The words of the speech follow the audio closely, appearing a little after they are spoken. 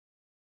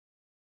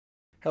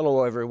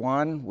Hello,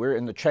 everyone. We're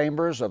in the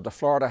chambers of the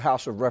Florida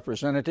House of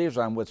Representatives.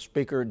 I'm with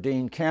Speaker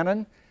Dean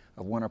Cannon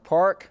of Winter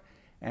Park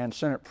and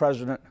Senate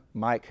President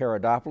Mike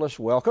Haridopolos.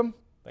 Welcome.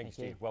 Thank you,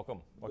 Steve. Welcome.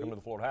 Welcome to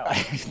the Florida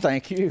House.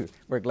 Thank you.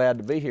 We're glad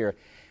to be here.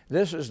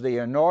 This is the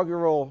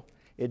inaugural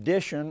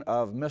edition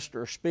of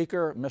Mr.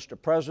 Speaker, Mr.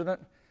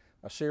 President,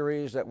 a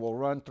series that will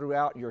run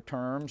throughout your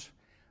terms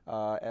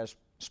as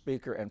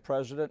Speaker and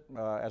President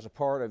as a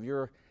part of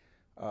your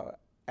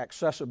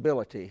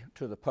accessibility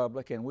to the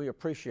public, and we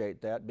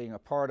appreciate that, being a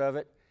part of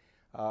it.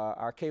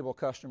 Our cable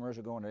customers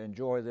are going to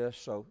enjoy this,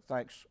 so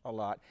thanks a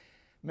lot.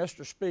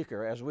 Mr.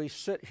 Speaker, as we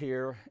sit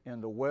here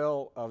in the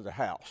well of the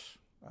House,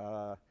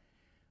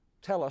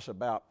 tell us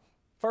about,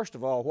 first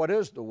of all, what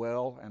is the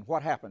well and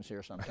what happens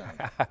here sometimes?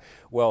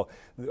 Well,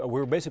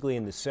 we're basically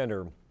in the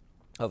center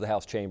of the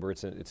House chamber.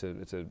 It's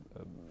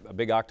a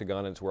big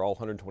octagon, and it's where all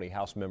 120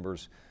 House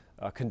members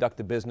conduct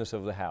the business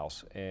of the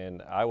House.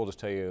 And I will just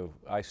tell you,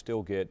 I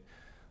still get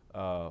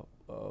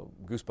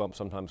goosebumps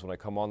sometimes when I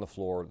come on the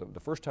floor. The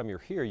first time you're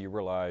here, you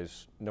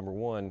realize, number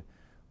one,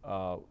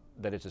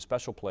 that it's a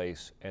special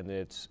place, and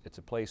that it's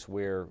a place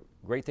where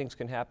great things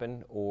can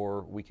happen,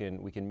 or we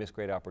can miss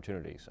great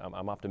opportunities.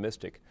 I'm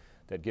optimistic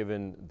that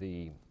given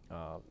the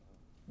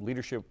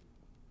leadership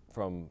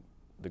from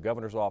the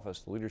governor's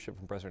office, the leadership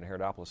from President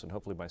Haridopolos, and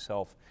hopefully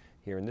myself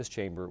here in this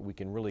chamber, we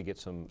can really get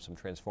some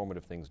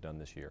transformative things done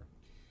this year.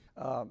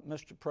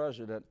 Mr.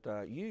 President,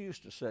 you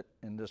used to sit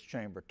in this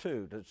chamber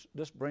too. Does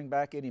this bring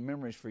back any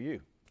memories for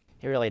you?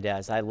 It really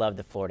does. I love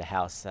the Florida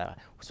House. So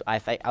I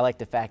like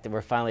the fact that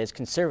we're finally as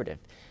conservative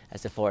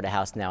as the Florida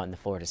House now in the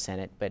Florida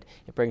Senate, but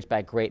it brings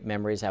back great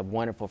memories. I have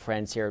wonderful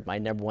friends here, my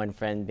number one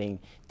friend being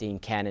Dean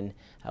Cannon.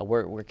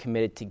 We're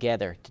committed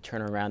together to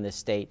turn around this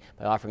state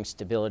by offering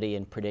stability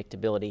and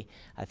predictability.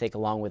 I think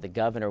along with the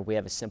governor, we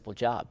have a simple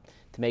job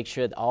to make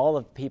sure that all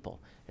of the people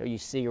that you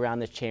see around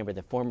this chamber,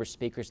 the former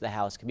speakers of the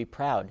House, can be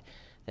proud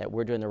that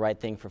we're doing the right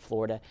thing for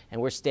Florida,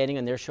 and we're standing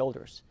on their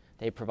shoulders.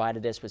 They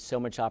provided us with so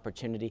much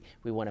opportunity.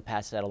 We want to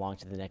pass that along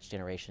to the next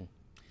generation.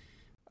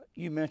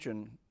 You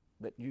mentioned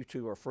that you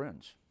two are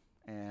friends,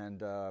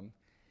 and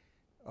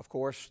of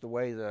course, the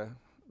way the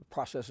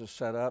process is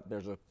set up,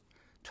 there's a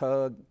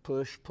tug,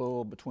 push,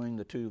 pull between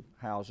the two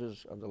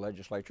houses of the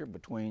legislature,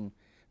 between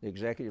the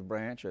executive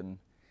branch and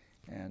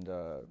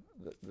the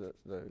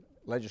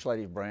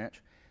legislative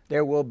branch.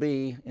 There will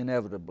be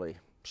inevitably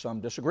some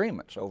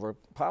disagreements over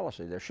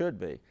policy. There should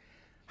be.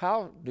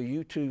 How do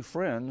you two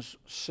friends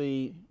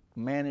see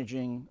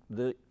managing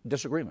the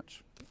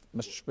disagreements,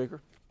 Mr.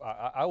 Speaker?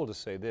 I will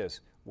just say this.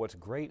 What's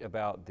great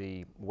about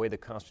the way the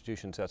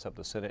Constitution sets up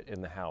the Senate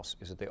and the House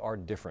is that they are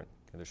different.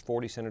 There's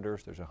 40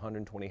 senators, there's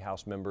 120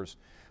 House members.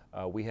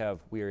 We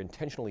are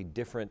intentionally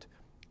different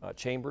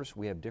chambers.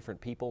 We have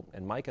different people,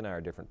 and Mike and I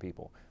are different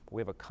people. But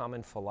we have a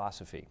common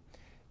philosophy.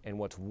 And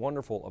what's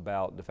wonderful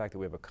about the fact that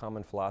we have a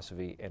common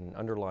philosophy and an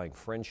underlying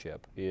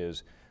friendship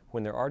is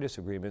when there are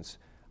disagreements,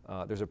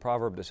 there's a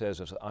proverb that says,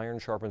 as iron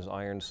sharpens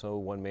iron, so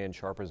one man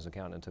sharpens the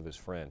countenance of his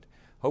friend.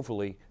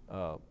 Hopefully,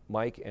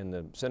 Mike and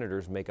the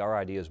senators make our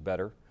ideas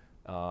better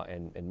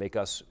and make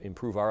us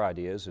improve our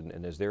ideas,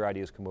 and as their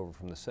ideas come over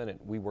from the Senate,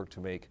 we work to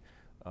make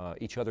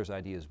each other's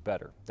ideas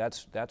better.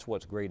 That's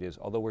what's great is,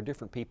 although we're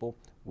different people,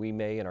 we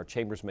may and our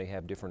chambers may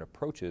have different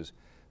approaches,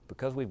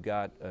 because we've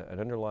got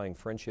an underlying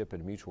friendship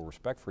and mutual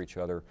respect for each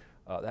other,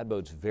 that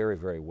bodes very,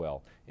 very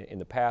well. In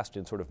the past,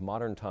 in sort of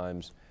modern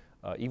times,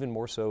 even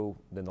more so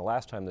than the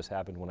last time this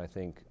happened, when I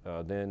think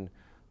then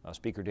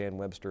Speaker Dan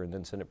Webster and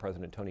then Senate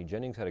President Tony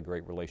Jennings had a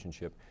great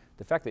relationship,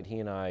 the fact that he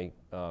and I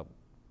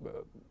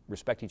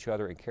respect each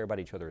other and care about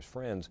each other as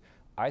friends,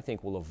 I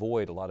think will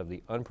avoid a lot of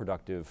the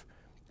unproductive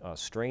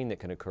strain that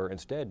can occur.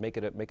 Instead, make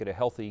it a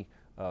healthy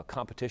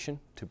competition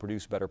to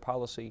produce better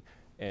policy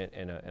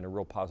and a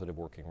real positive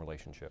working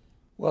relationship.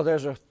 Well,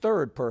 there's a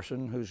third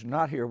person who's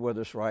not here with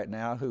us right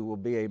now who will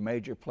be a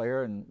major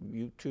player, and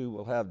you two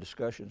will have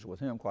discussions with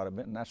him quite a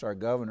bit, and that's our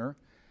governor,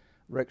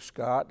 Rick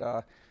Scott.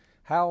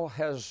 How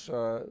has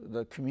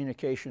the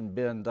communication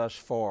been thus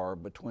far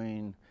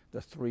between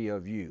the three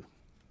of you?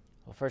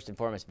 Well, first and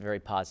foremost, very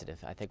positive.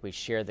 I think we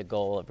share the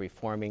goal of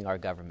reforming our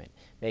government,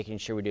 making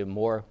sure we do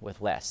more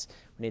with less.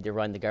 We need to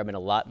run the government a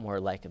lot more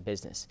like a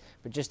business.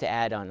 But just to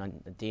add on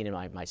Dean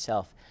and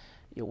myself,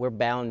 we're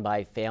bound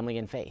by family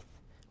and faith.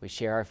 We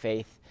share our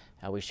faith.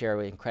 We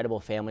share incredible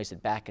families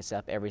that back us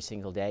up every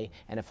single day,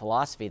 and a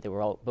philosophy that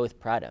we're all both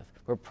proud of.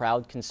 We're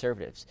proud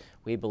conservatives.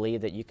 We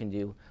believe that you can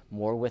do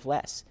more with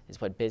less,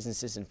 is what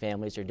businesses and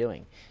families are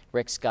doing.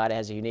 Rick Scott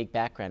has a unique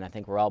background I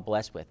think we're all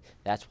blessed with.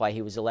 That's why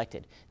he was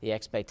elected. The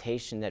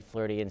expectation that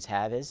Floridians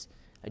have is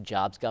a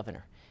jobs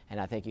governor, and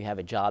I think you have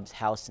a jobs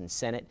House and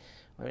Senate.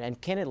 And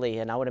candidly,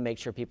 and I want to make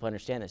sure people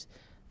understand this,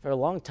 for a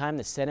long time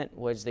the Senate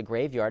was the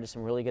graveyard of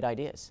some really good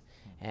ideas.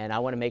 And I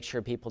want to make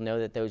sure people know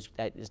that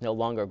that is no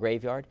longer a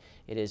graveyard.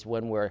 It is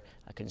one where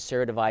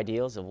conservative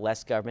ideals of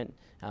less government,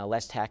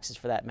 less taxes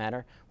for that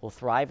matter, will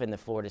thrive in the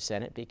Florida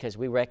Senate, because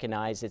we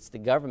recognize it's the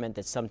government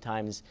that's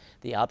sometimes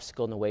the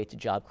obstacle in the way to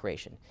job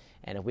creation.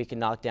 And if we can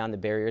knock down the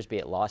barriers, be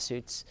it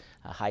lawsuits,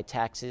 high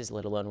taxes,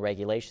 let alone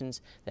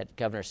regulations, that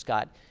Governor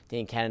Scott,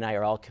 Dean Cannon, and I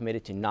are all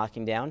committed to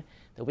knocking down,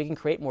 that we can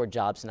create more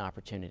jobs and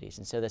opportunities.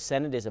 And so the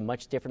Senate is a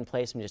much different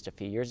place from just a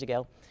few years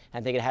ago. I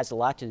think it has a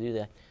lot to do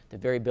with the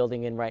very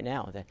building in right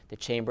now, the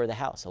chamber of the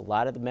House. A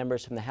lot of the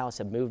members from the House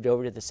have moved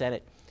over to the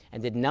Senate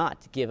and did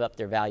not give up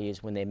their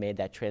values when they made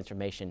that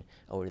transformation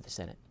over to the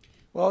Senate.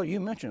 Well, you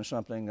mentioned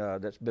something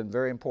that's been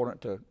very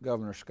important to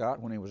Governor Scott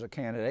when he was a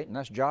candidate, and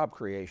that's job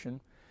creation.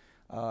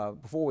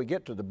 Before we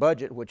get to the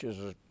budget, which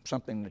is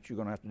something that you're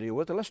going to have to deal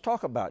with, let's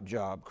talk about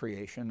job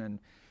creation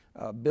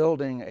and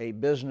building a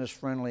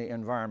business-friendly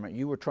environment.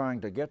 You were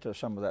trying to get to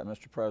some of that,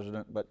 Mr.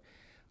 President, but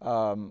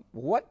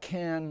what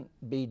can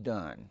be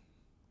done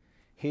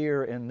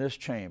here in this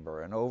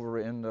chamber and over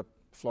in the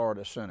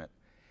Florida Senate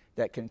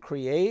that can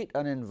create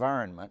an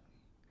environment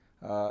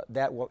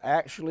that will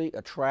actually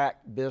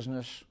attract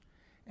business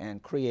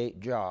and create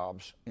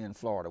jobs in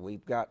Florida?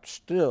 We've got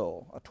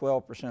still a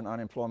 12%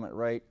 unemployment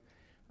rate,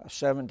 a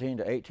 17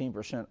 to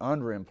 18%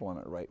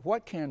 underemployment rate.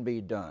 What can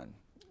be done?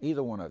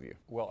 Either one of you.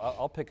 Well,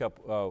 I'll pick up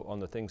on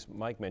the things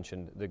Mike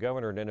mentioned. The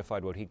governor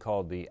identified what he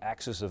called the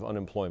axis of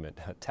unemployment: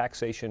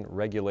 taxation,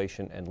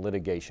 regulation, and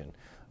litigation.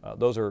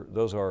 Those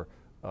are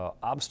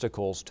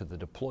obstacles to the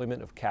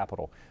deployment of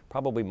capital.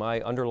 Probably my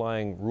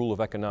underlying rule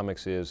of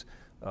economics is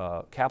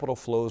capital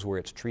flows where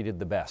it's treated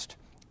the best,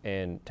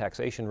 and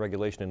taxation,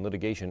 regulation, and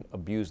litigation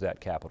abuse that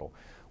capital.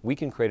 We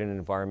can create an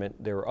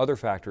environment. There are other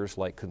factors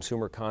like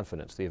consumer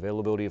confidence, the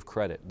availability of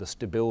credit, the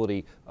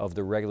stability of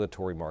the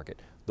regulatory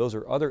market. Those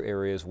are other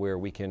areas where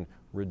we can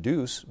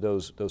reduce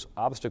those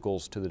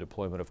obstacles to the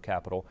deployment of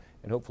capital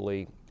and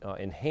hopefully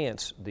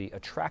enhance the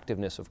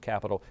attractiveness of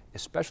capital,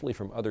 especially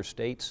from other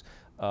states.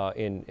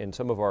 In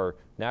some of our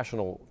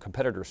national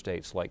competitor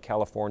states like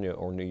California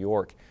or New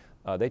York,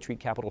 they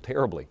treat capital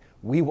terribly.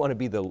 We want to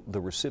be the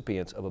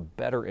recipients of a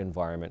better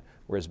environment,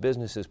 whereas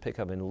businesses pick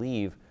up and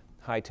leave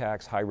high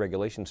tax, high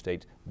regulation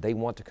states. They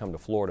want to come to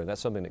Florida, and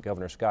that's something that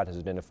Governor Scott has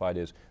identified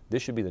as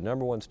this should be the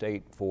 #1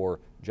 state for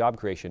job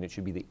creation. It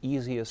should be the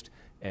easiest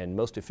and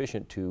most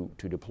efficient to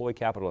deploy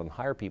capital and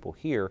hire people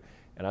here,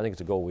 and I think it's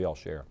a goal we all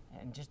share.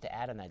 And just to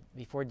add on that,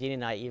 before Dean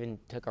and I even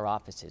took our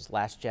offices,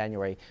 last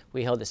January,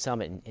 we held a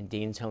summit in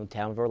Dean's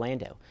hometown of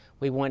Orlando.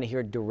 We want to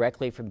hear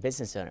directly from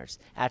business owners.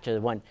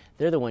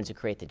 They're the ones who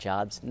create the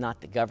jobs, not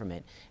the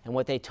government. And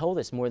what they told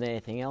us more than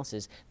anything else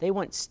is they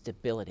want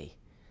stability.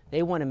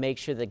 They want to make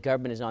sure the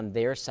government is on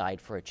their side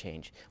for a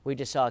change. We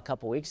just saw a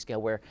couple weeks ago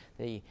where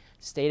the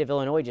state of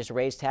Illinois just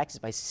raised taxes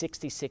by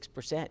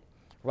 66%.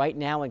 Right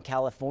now in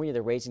California,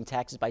 they're raising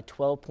taxes by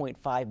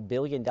 $12.5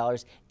 billion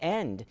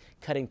and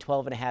cutting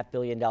 $12.5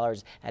 billion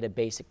out of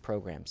basic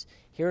programs.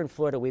 Here in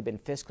Florida, we've been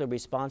fiscally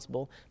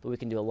responsible, but we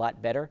can do a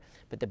lot better.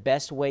 But the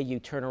best way you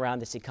turn around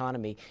this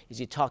economy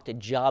is you talk to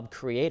job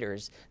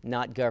creators,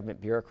 not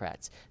government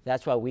bureaucrats.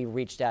 That's why we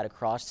reached out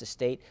across the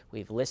state.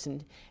 We've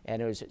listened,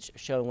 and it was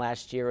shown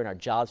last year in our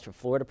Jobs for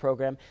Florida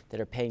program that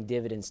are paying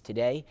dividends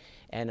today.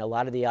 And a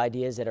lot of the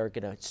ideas that are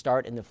going to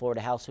start in the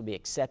Florida House will be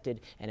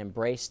accepted and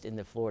embraced in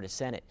the Florida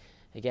Senate.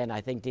 Again, I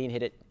think Dean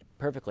hit it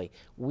perfectly.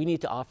 We need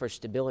to offer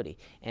stability.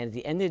 And at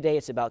the end of the day,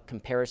 it's about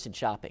comparison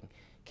shopping.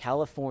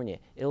 California,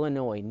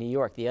 Illinois, New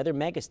York, the other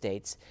mega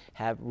states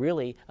have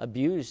really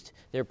abused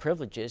their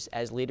privileges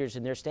as leaders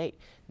in their state.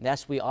 And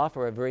thus, we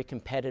offer a very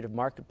competitive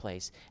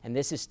marketplace, and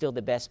this is still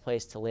the best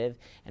place to live.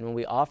 And when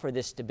we offer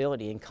this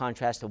stability, in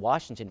contrast to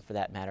Washington for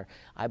that matter,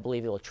 I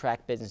believe it will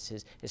attract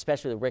businesses,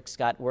 especially with Rick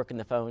Scott working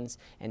the phones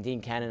and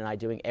Dean Cannon and I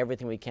doing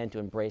everything we can to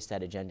embrace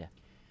that agenda.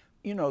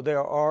 You know,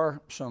 there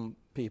are some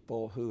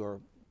people who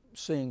are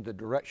seeing the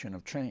direction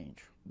of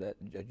change that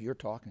you're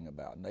talking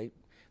about, and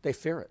they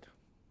fear it.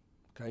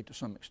 Okay, to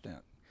some extent.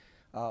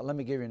 Let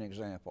me give you an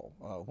example.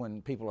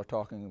 When people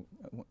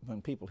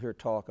here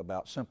talk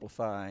about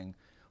simplifying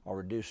or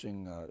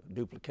reducing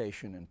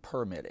duplication and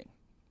permitting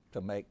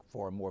to make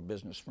for a more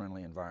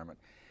business-friendly environment,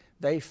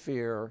 they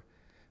fear,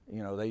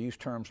 you know, they use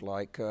terms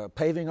like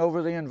paving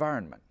over the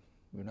environment,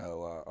 you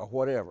know, or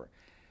whatever.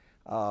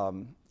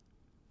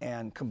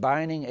 And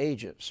combining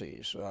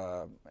agencies,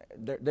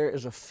 there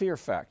is a fear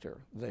factor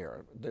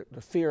there,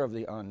 the fear of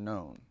the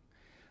unknown.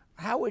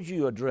 How would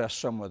you address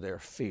some of their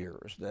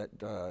fears that,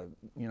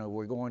 you know,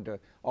 we're going to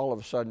all of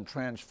a sudden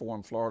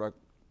transform Florida,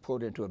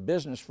 put into a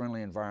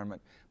business-friendly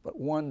environment, but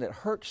one that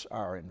hurts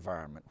our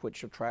environment,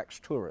 which attracts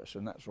tourists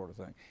and that sort of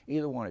thing?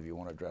 Either one of you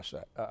want to address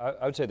that?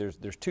 I would say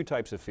there's two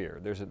types of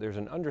fear. There's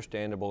an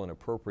understandable and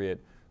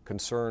appropriate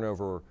concern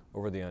over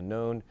the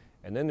unknown,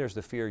 and then there's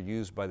the fear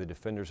used by the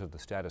defenders of the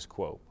status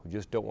quo, who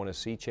just don't want to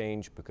see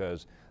change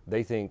because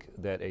they think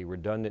that a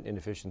redundant,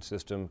 inefficient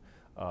system,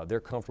 they're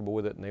comfortable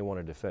with it and they want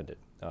to defend it.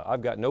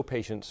 I've got no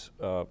patience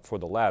for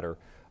the latter.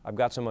 I've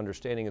got some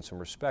understanding and some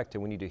respect,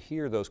 and we need to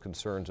hear those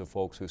concerns of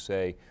folks who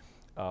say,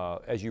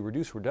 as you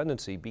reduce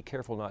redundancy, be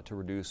careful not to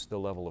reduce the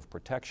level of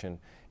protection.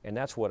 And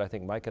that's what I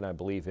think Mike and I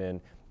believe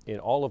in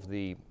all of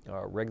the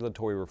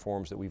regulatory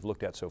reforms that we've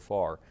looked at so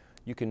far.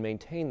 You can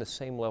maintain the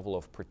same level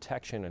of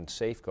protection and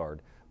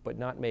safeguard, but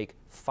not make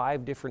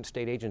 5 different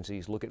state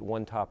agencies look at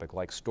one topic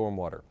like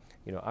stormwater.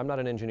 You know, I'm not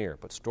an engineer,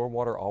 but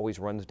stormwater always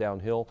runs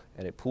downhill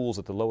and it pools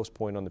at the lowest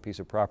point on the piece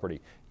of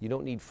property. You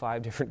don't need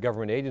 5 different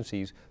government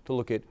agencies to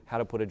look at how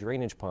to put a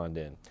drainage pond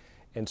in.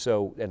 And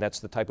that's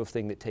the type of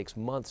thing that takes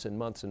months and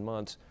months and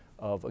months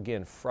of,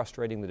 again,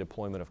 frustrating the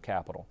deployment of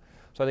capital.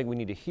 So I think we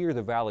need to hear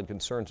the valid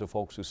concerns of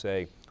folks who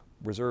say,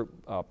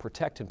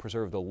 protect and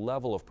preserve the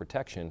level of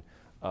protection,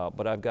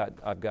 but I've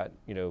got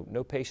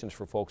no patience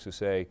for folks who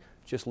say,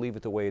 just leave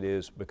it the way it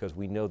is because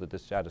we know that the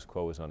status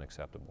quo is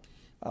unacceptable.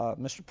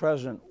 Mr.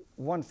 President,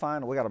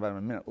 we got about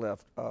a minute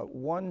left.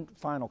 One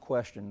final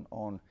question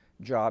on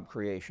job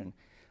creation.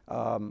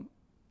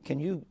 Can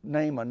you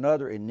name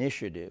another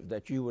initiative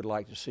that you would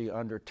like to see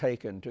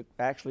undertaken to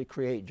actually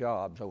create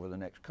jobs over the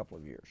next couple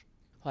of years?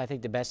 Well, I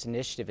think the best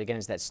initiative, again,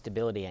 is that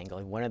stability angle.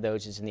 And one of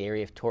those is in the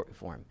area of tort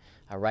reform.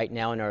 Right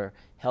now in our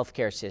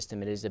healthcare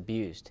system, it is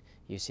abused.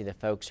 You see the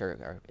folks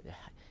are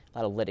a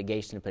lot of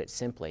litigation, to put it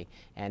simply,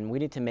 and we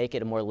need to make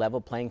it a more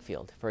level playing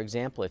field. For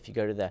example, if you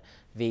go to the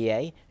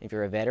VA, if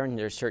you're a veteran,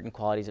 there's certain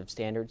qualities of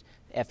standards.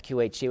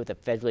 FQHC with a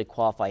federally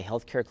qualified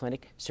healthcare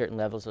clinic, certain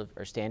levels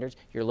or standards.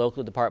 Your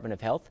local Department of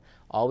Health,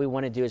 all we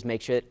want to do is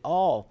make sure that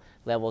all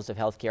levels of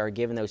healthcare are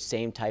given those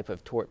same type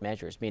of tort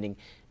measures, meaning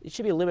it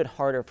should be a little bit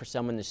harder for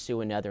someone to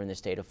sue another in the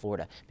state of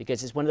Florida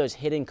because it's one of those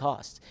hidden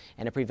costs,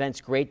 and it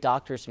prevents great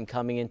doctors from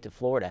coming into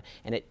Florida,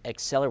 and it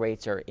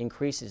accelerates or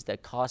increases the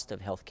cost of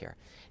healthcare.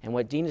 And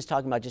what Dean is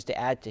talking about, just to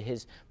add to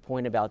his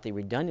point about the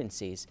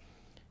redundancies,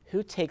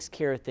 who takes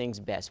care of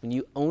things best, when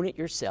you own it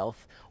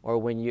yourself or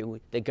when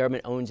the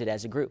government owns it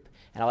as a group?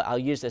 And I'll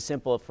use a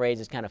simple phrase,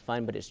 it's kind of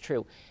fun, but it's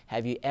true.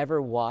 Have you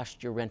ever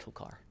washed your rental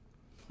car?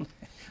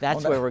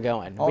 That's where we're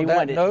going. On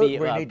that note,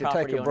 we need to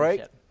take a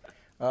break.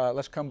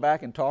 Let's come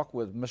back and talk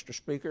with Mr.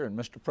 Speaker and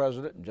Mr.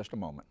 President in just a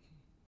moment.